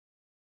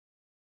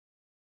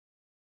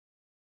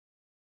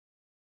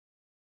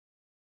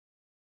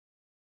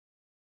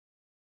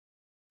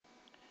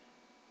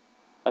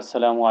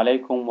Assalamu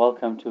alaikum.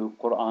 Welcome to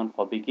Quran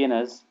for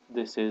Beginners.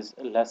 This is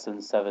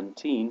lesson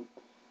 17,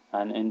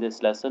 and in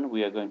this lesson,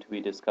 we are going to be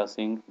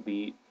discussing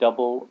the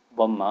double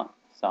Dhamma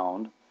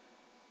sound.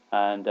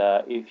 And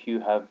if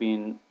you have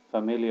been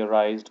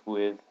familiarized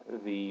with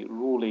the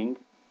ruling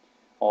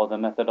or the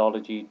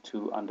methodology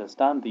to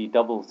understand the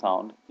double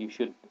sound, you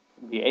should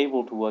be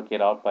able to work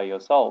it out by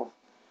yourself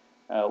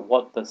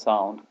what the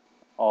sound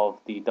of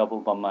the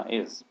double Dhamma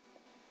is.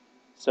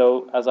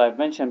 So, as I've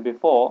mentioned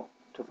before,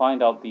 to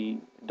find out the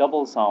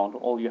double sound,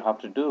 all you have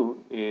to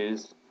do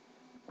is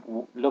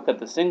look at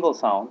the single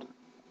sound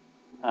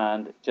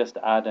and just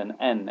add an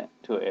N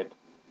to it.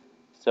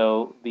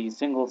 So, the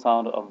single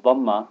sound of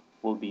Dhamma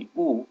will be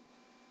U,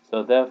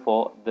 so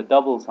therefore the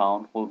double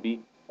sound will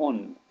be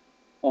Un,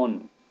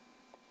 Un.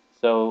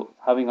 So,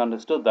 having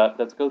understood that,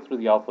 let's go through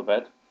the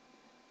alphabet.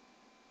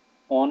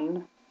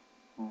 Un,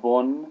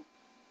 Bun,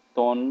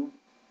 Ton,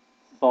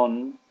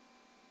 Thon,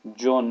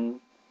 Jun,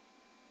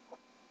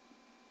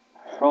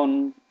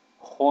 Hun,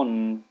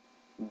 Hun,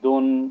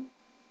 Dun,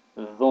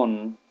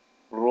 Dhun,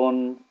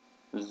 Run,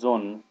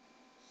 Zun,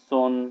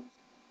 Sun,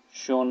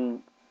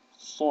 Shun,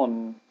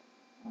 Sun,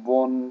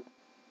 Bun,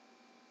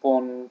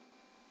 Pun,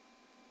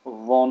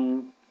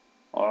 Von,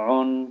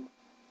 Un,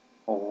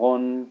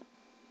 Gun,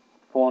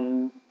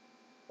 Fun,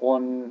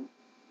 Qun,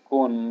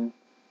 Kun,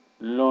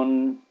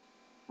 Lun,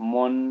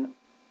 Mun,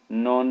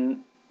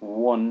 Nun,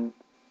 Wun,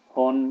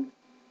 Hun,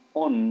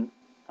 Un,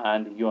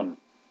 and Yun.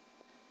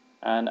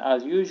 And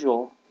as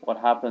usual, what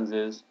happens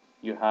is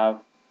you have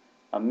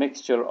a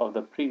mixture of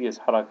the previous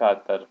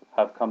harakat that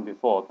have come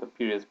before, the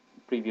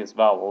previous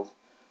vowels,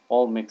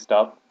 all mixed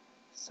up.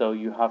 So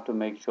you have to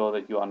make sure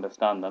that you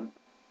understand them.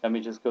 Let me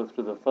just go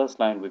through the first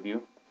line with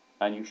you,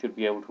 and you should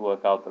be able to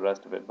work out the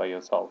rest of it by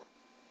yourself.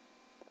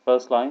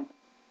 First line,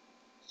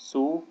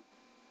 Su,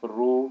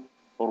 Ru,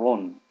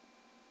 Run.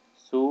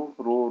 Su,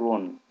 Ru,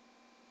 Run.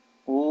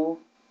 U,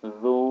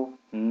 Dhu,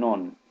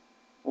 Nun.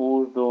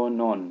 U, Dhu,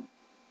 Nun.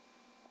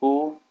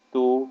 Ku,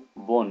 Tu,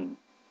 Bun.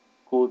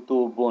 Ku,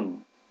 Tu,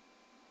 Bun.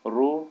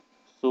 Ru,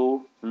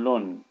 Su,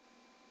 Lun.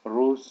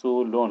 Ru,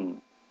 Su,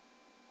 Lun.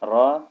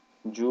 Ra,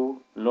 Ju,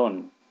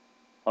 Lun.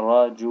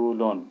 Ra, Ju,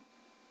 Lun.